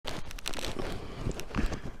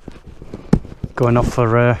going off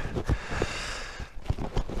for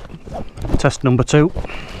test number 2.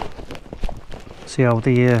 See how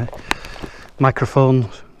the microphone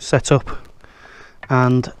set up,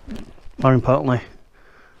 and more importantly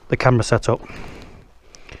the camera set up.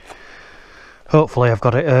 Hopefully I've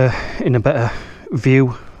got it in a better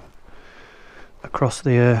view across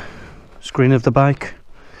the screen of the bike.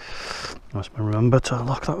 I must remember to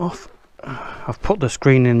lock that off. I've put the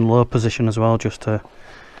screen in low position as well, just to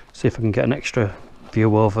see if I can get an extra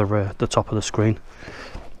view over the top of the screen.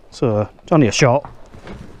 So it's only a short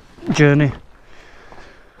journey.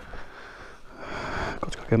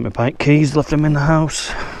 Got to go get my bike keys, left them in the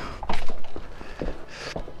house.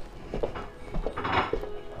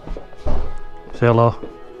 Say hello.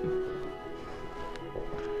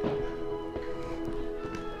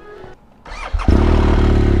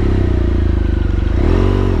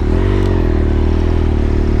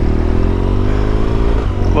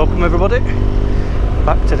 Welcome everybody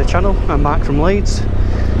back to the channel. I'm Mark from Leeds,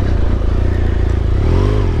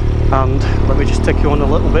 and let me just take you on a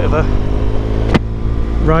little bit of a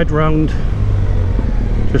ride round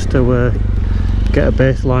just to get a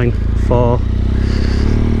baseline for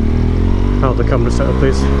how the camera setup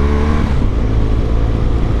is.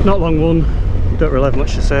 Not long one, don't really have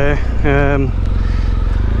much to say.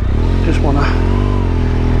 Just want to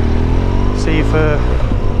see if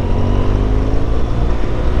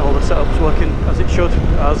all the setup's working as it should,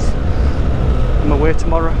 as I'm away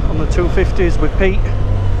tomorrow on the 250s with Pete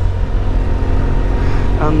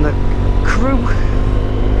and the crew.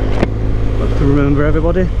 Got to remember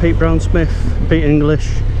everybody: Pete Brown-Smith, Pete English,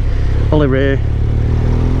 Ollie Ray,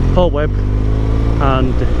 Paul Webb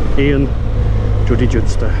and Ian Juddy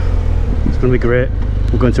Judster. It's going to be great.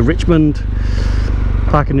 We're going to Richmond,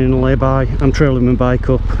 parking in a lay-by. I'm trailing my bike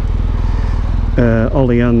up.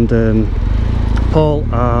 Ollie and Paul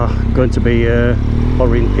are going to be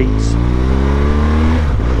borrowing Pete's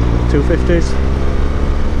 250s,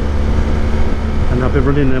 and I'll be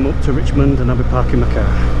running them up to Richmond, and I'll be parking my car,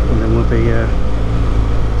 and then we'll be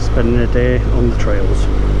spending a day on the trails,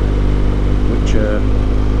 which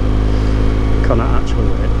cannot actually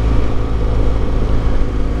wait.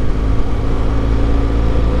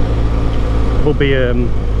 We'll be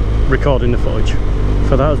recording the footage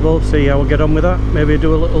for that as well, see how we get on with that. Maybe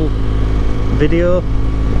do a little video,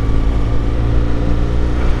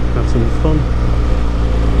 have some fun.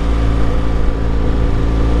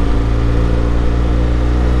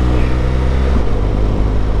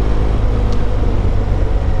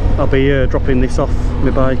 I'll be dropping this off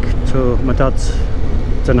my bike to my dad's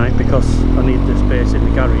tonight because I need the space in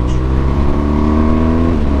the garage.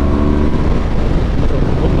 So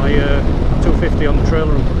I'll put my 250 on the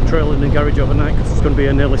trailer and put the trailer in the garage overnight because it's going to be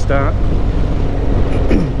an early start.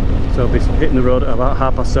 So I'll be hitting the road at about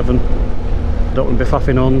 7:30. Don't want to be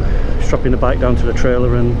faffing on, strapping the bike down to the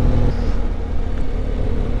trailer and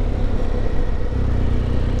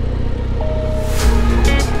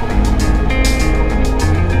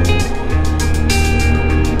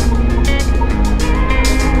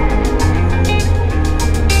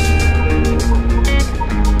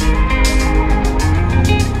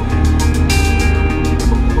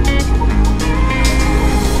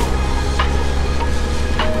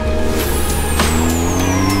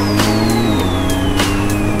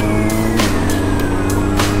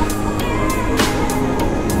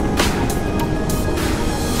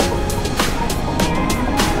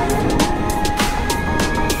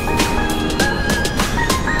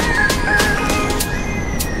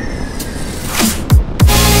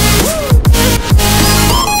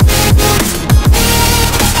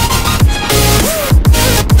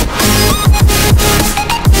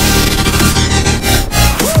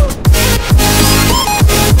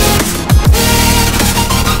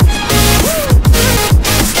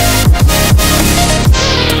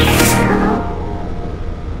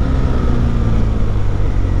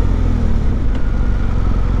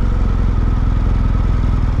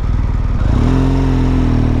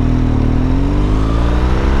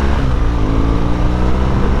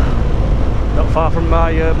far from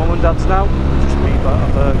my mum and dad's now, just me, but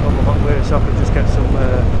I've gone a long way so I can just get some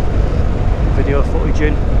video footage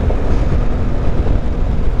in.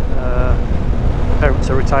 Parents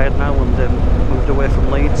are retired now and moved away from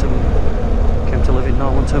Leeds and came to live in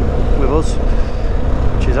Normanton with us,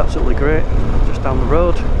 which is absolutely great, just down the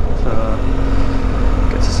road, so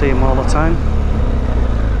get to see them all the time.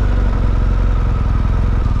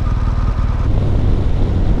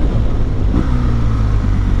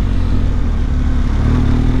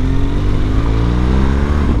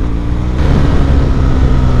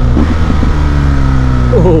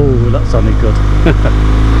 Oh, Oh, that sounded good.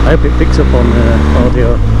 I hope it picks up on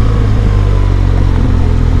audio.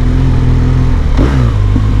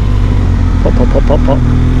 Pop, pop, pop, pop, pop.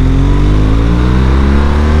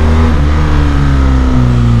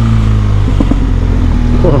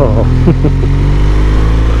 Whoa.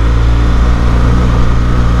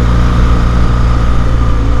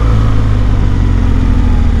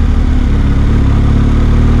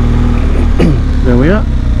 There we are,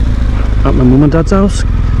 at my mum and dad's house,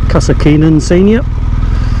 Casa Keenan Senior.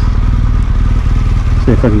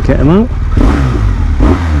 See if I can get him out.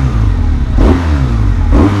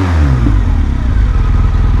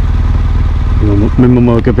 My mum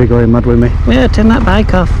will be going mad with me. Yeah, turn that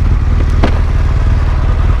bike off.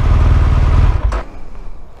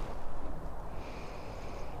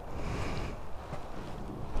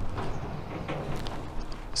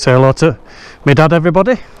 Say hello to my dad,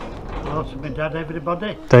 everybody. Hello to my dad,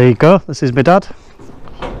 everybody. There you go, this is my dad.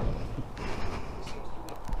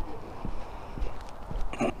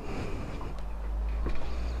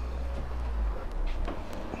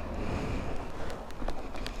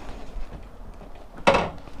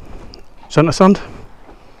 Centre sand.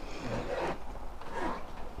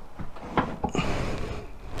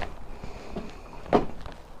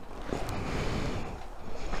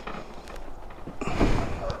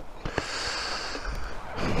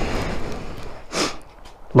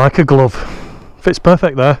 Like a glove. Fits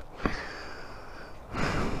perfect there.